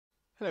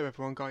Hello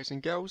everyone guys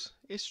and girls,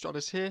 it's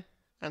Stratus here,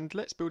 and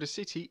Let's Build a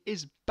City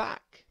is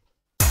back!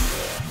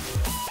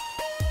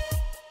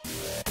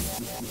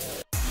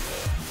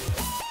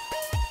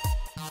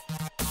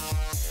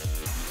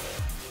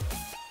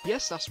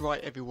 Yes, that's right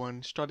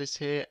everyone, Stratus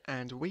here,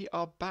 and we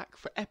are back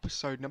for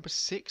episode number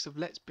 6 of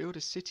Let's Build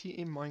a City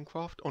in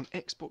Minecraft on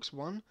Xbox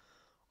One.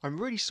 I'm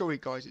really sorry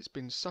guys, it's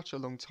been such a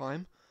long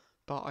time,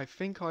 but I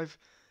think I've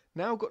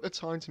now got the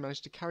time to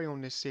manage to carry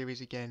on this series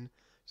again,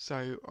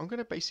 so I'm going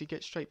to basically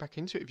get straight back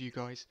into it with you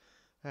guys.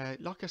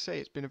 Like I say,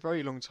 it's been a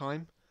very long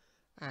time,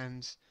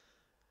 and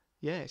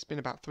yeah, it's been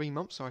about 3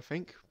 months I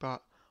think,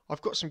 but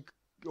I've got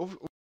I've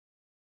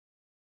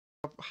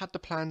had the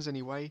plans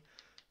anyway,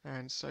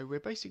 and so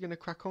we're basically going to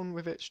crack on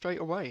with it straight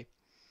away.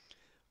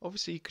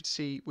 Obviously you could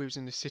see we was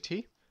in the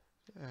city,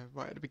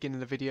 right at the beginning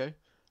of the video.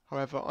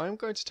 However, I'm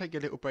going to take a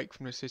little break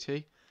from the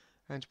city,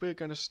 and we're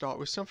going to start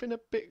with something a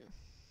bit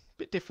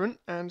different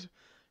and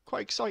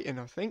quite exciting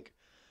I think.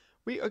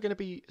 We are going to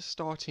be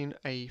starting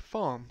a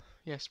farm.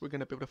 Yes, we're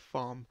going to build a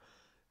farm.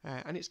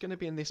 And it's going to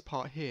be in this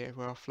part here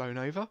where I've flown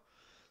over.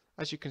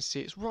 As you can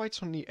see, it's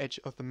right on the edge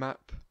of the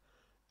map,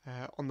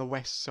 on the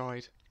west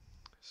side.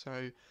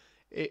 So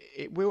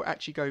it will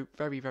actually go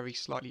very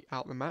slightly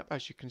out the map.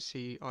 As you can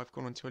see, I've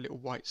gone onto a little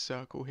white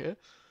circle here.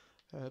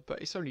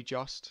 But it's only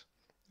just.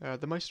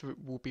 The most of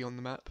it will be on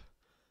the map.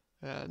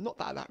 Not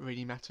that that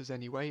really matters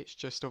anyway. It's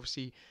just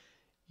obviously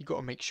you got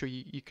to make sure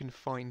you can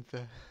find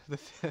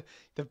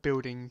the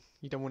building.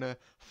 You don't want to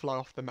fly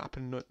off the map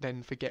and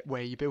then forget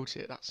where you built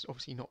it. That's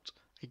obviously not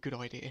a good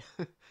idea.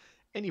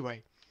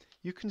 Anyway,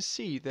 you can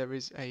see there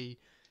is a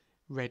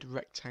red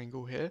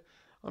rectangle here.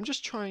 I'm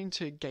just trying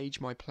to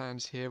gauge my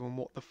plans here on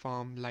what the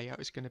farm layout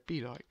is going to be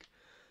like.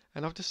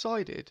 And I've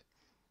decided,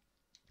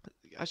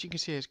 as you can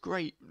see, there's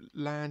great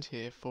land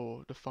here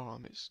for the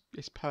farm.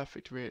 It's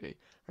perfect really,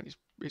 and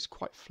it's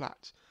quite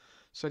flat.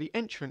 So the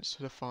entrance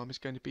to the farm is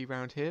going to be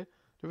around here.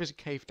 There is a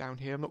cave down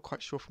here. I'm not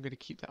quite sure if I'm going to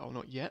keep that or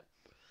not yet.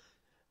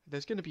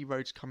 There's going to be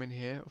roads coming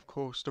here. Of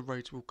course, the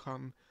roads will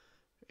come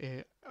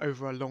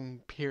over a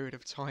long period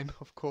of time.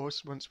 Of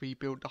course, once we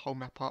build the whole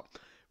map up,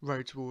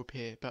 roads will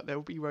appear. But there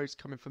will be roads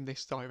coming from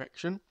this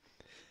direction.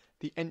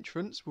 The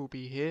entrance will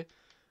be here.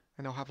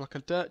 And I'll have like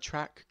a dirt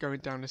track going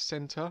down the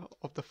centre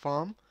of the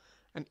farm.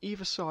 And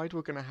either side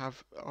we're going to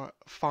have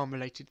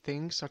farm-related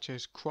things such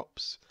as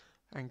crops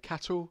and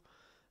cattle.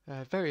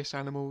 Various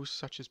animals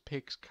such as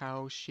pigs,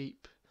 cows,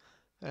 sheep.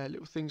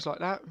 Little things like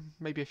that,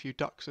 maybe a few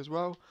ducks as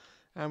well,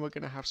 and we're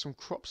going to have some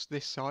crops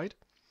this side.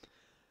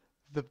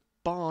 The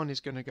barn is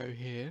going to go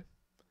here,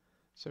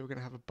 so we're going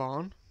to have a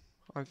barn.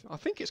 I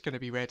think it's going to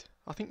be red.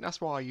 I think that's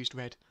why I used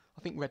red.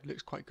 I think red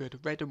looks quite good,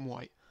 red and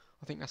white.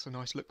 I think that's a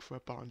nice look for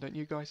a barn, don't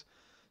you guys?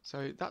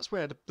 So that's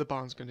where the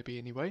barn's going to be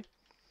anyway.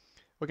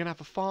 We're going to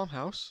have a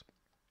farmhouse,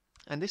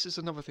 and this is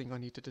another thing I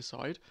need to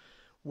decide,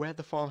 where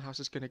the farmhouse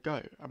is going to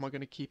go. Am I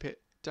going to keep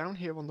it down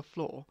here on the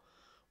floor,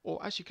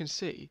 or as you can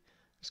see,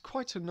 it's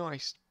quite a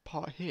nice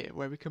part here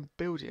where we can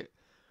build it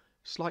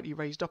slightly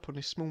raised up on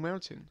this small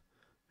mountain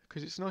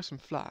because it's nice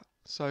and flat.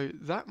 So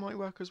that might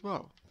work as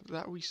well.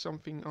 That will be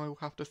something I will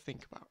have to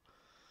think about.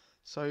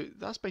 So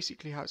that's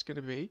basically how it's going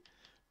to be.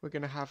 We're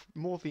going to have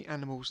more of the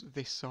animals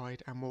this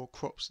side and more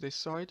crops this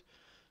side.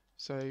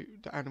 So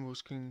the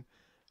animals can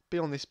be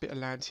on this bit of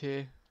land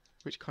here,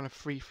 which kind of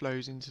free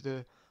flows into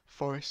the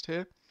forest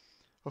here.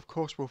 Of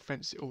course we'll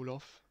fence it all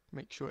off,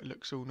 make sure it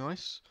looks all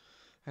nice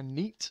and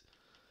neat.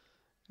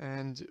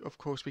 And of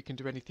course we can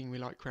do anything we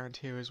like around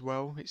here as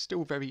well. It's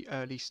still very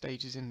early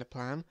stages in the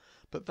plan,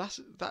 but that's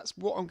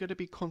what I'm going to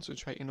be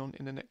concentrating on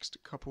in the next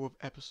couple of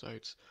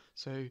episodes.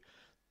 So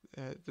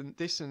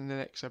this and the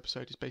next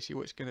episode is basically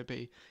what it's going to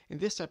be. In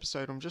this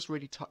episode I'm just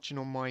really touching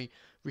on my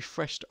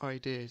refreshed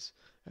ideas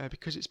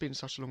because it's been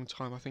such a long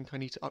time. I think I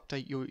need to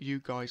update you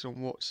guys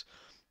on what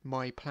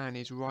my plan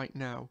is right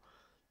now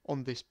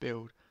on this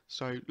build.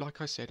 So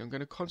like I said, I'm going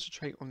to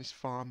concentrate on this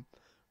farm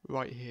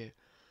right here.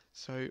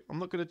 So I'm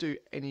not going to do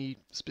any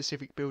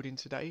specific building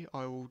today.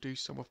 I will do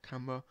some off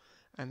camera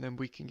and then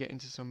we can get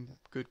into some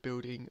good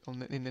building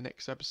in the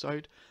next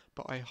episode.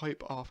 But I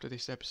hope after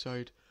this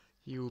episode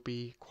you will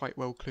be quite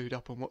well clued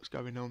up on what's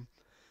going on.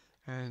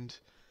 And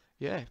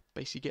yeah,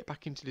 basically get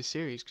back into the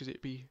series because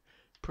it'd be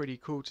pretty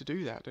cool to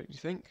do that, don't you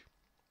think?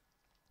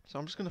 So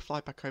I'm just going to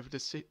fly back over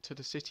to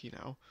the city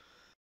now.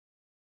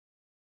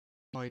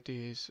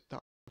 Ideas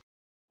that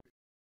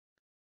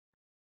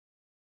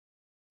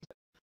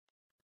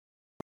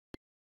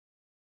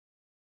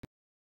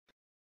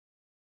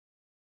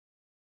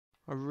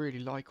I really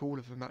like all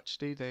of them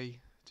actually.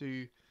 They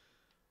do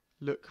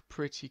look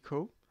pretty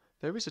cool.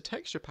 There is a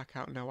texture pack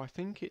out now. I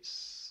think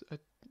it's I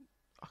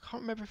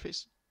can't remember if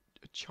it's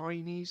a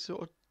Chinese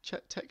sort of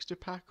texture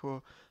pack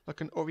or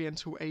like an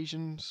Oriental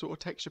Asian sort of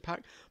texture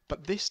pack.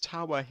 But this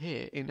tower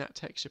here in that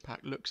texture pack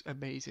looks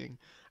amazing,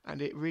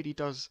 and it really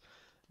does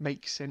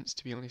make sense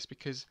to be honest,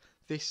 because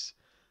this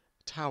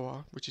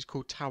tower, which is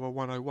called Tower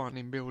 101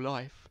 in real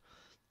life,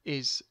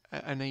 is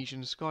an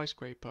Asian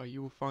skyscraper.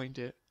 You will find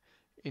it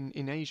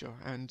in Asia,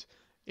 and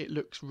it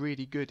looks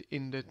really good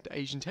in the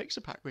Asian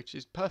texture pack, which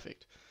is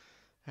perfect.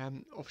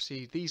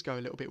 Obviously these go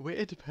a little bit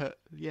weird, but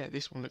yeah,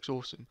 this one looks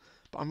awesome.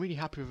 But I'm really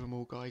happy with them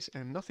all, guys,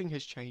 and nothing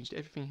has changed.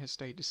 Everything has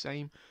stayed the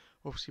same.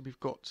 Obviously we've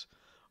got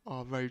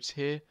our roads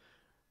here.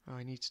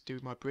 I need to do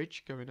my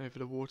bridge going over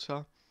the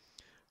water.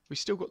 We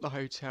still got the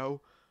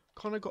hotel.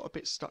 Kind of got a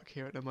bit stuck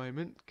here at the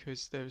moment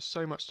because there's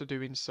so much to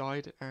do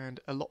inside and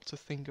a lot to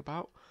think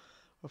about.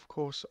 Of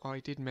course, I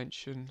did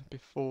mention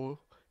before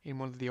in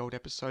one of the old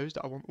episodes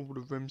that I want all the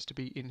rooms to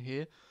be in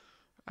here.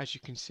 As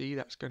you can see,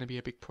 that's going to be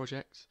a big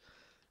project.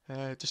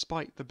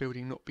 Despite the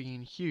building not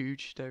being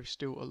huge, there's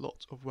still a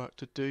lot of work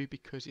to do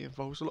because it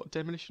involves a lot of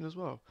demolition as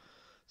well.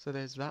 So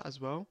there's that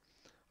as well.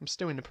 I'm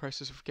still in the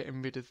process of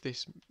getting rid of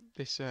this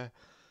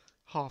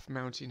half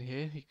mountain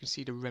here. You can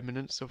see the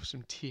remnants of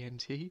some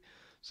TNT,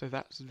 so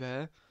that's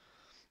there.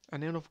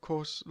 And then of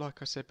course,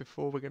 like I said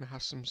before, we're going to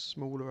have some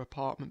smaller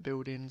apartment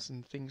buildings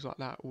and things like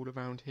that all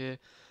around here.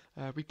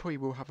 We probably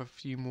will have a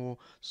few more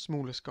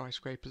smaller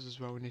skyscrapers as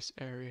well in this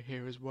area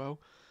here as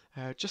well.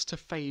 Just to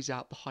phase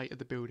out the height of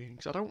the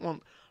buildings. I don't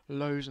want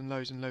loads and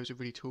loads and loads of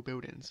really tall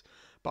buildings,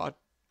 but I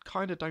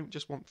kind of don't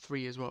just want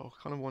 3 as well.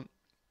 I kind of want,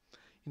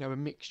 you know, a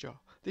mixture.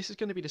 This is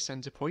going to be the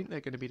centre point.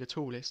 They're going to be the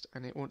tallest,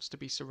 and it wants to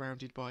be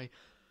surrounded by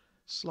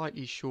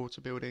slightly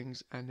shorter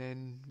buildings, and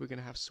then we're going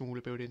to have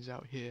smaller buildings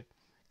out here.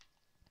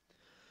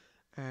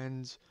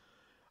 And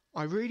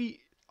I really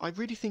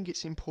think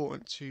it's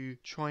important to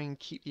try and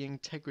keep the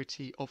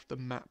integrity of the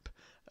map,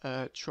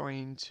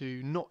 trying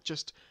to not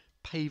just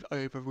pave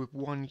over with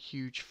one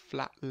huge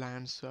flat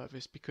land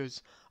surface,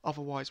 because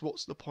otherwise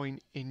what's the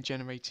point in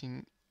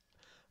generating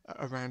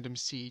a random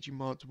seed? You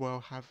might as well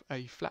have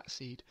a flat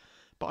seed.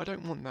 But I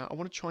don't want that. I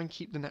want to try and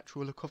keep the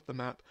natural look of the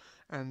map,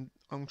 and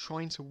I'm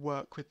trying to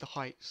work with the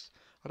heights.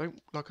 I don't,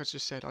 like I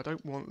just said, I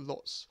don't want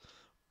lots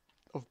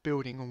of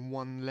building on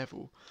one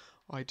level.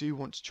 I do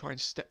want to try and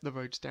step the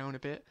roads down a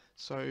bit.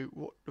 So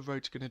what the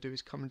road's going to do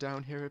is come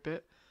down here a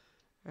bit,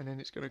 and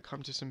then it's going to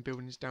come to some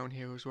buildings down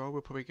here as well.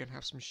 We're probably going to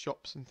have some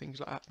shops and things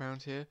like that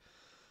around here.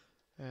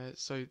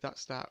 So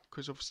that's that,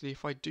 because obviously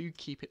if I do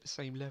keep it the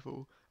same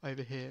level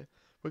over here,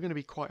 we're going to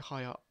be quite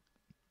high up.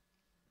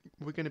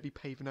 We're going to be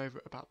paving over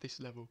at about this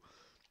level,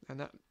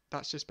 and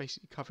that's just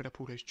basically covering up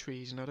all those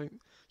trees, and I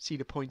don't see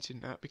the point in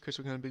that because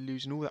we're going to be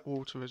losing all that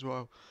water as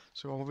well.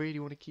 So I really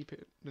want to keep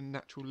it the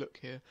natural look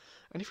here,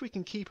 and if we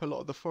can keep a lot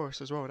of the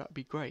forest as well, that'd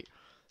be great,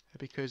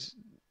 because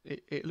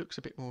it looks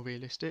a bit more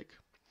realistic.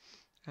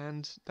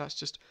 And that's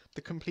just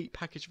the complete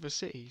package of a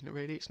city. You know,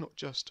 really, it's not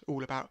just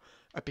all about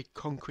a big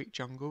concrete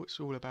jungle. It's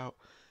all about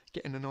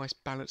getting a nice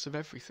balance of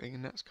everything,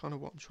 and that's kind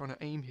of what I'm trying to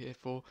aim here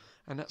for.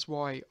 And that's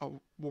why I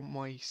want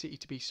my city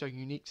to be so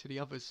unique to the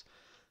others,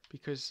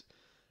 because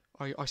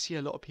I see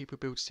a lot of people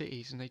build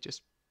cities and they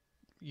just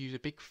use a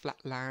big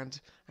flat land,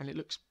 and it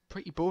looks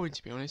pretty boring,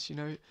 to be honest. You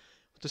know,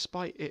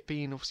 despite it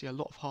being obviously a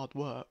lot of hard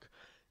work,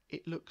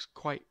 it looks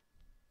quite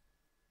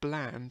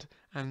bland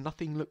and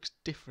nothing looks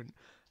different.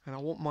 And I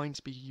want mine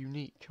to be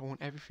unique. I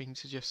want everything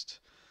to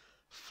just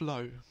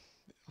flow.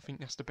 I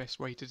think that's the best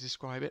way to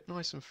describe it.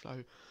 Nice and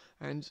flow.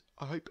 And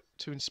I hope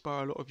to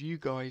inspire a lot of you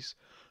guys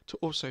to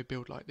also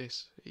build like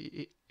this.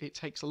 It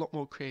takes a lot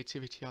more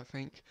creativity, I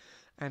think,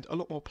 and a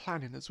lot more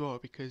planning as well,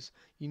 because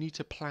you need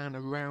to plan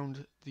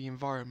around the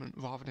environment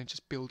rather than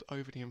just build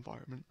over the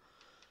environment.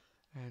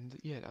 And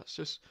yeah,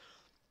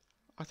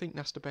 I think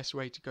that's the best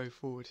way to go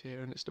forward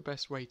here, and it's the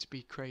best way to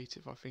be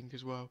creative, I think,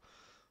 as well.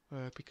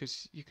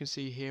 Because you can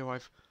see here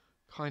I've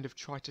kind of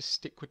tried to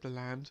stick with the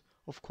land.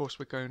 Of course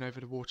we're going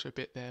over the water a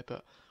bit there,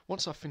 but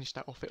once I finish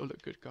that off it'll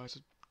look good, guys,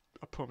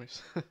 I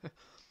promise.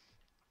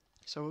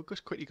 So we'll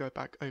just quickly go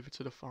back over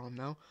to the farm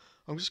now.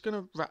 I'm just going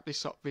to wrap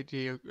this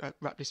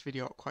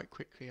video up quite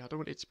quickly. I don't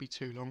want it to be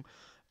too long.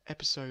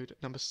 Episode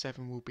number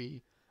 7 will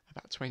be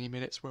about 20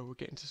 minutes where we'll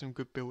get into some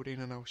good building,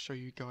 and I'll show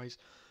you guys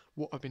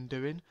what I've been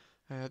doing.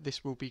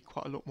 This will be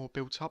quite a lot more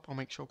built up. I'll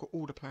make sure I've got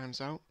all the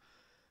plans out,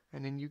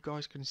 and then you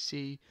guys can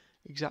see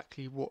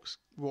exactly what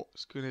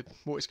it's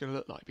gonna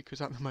look like,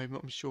 because at the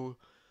moment I'm sure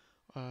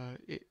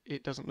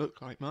it doesn't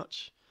look like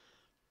much,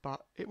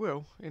 but it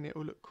will, and it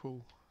will look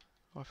cool.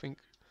 I think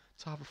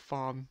to have a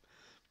farm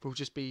will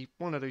just be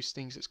one of those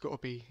things that's got to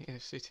be in a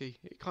city.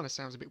 It kind of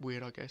sounds a bit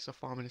weird, I guess, a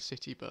farm in a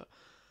city, but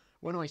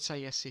when I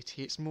say a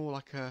city, it's more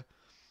like a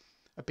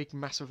big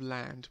mass of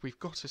land. We've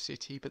got a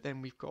city, but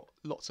then we've got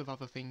lots of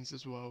other things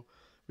as well.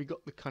 We've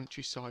got the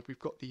countryside, we've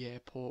got the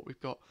airport, we've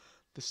got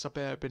the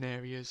suburban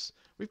areas.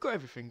 We've got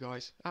everything,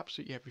 guys,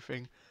 absolutely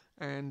everything.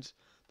 And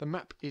the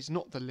map is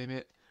not the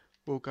limit.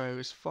 We'll go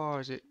as far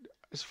as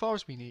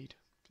we need,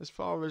 as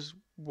far as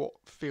what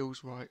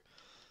feels right,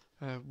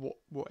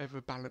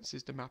 whatever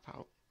balances the map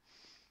out.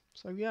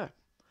 So yeah,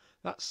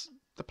 that's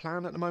the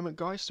plan at the moment,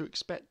 guys. So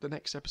expect the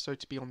next episode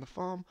to be on the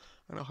farm,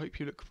 and I hope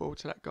you look forward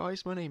to that,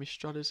 guys. My name is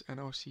Strudders, and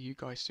I'll see you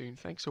guys soon.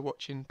 Thanks for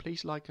watching.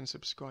 Please like and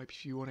subscribe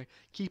if you want to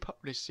keep up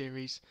with this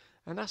series,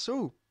 and that's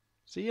all.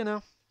 See you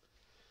now.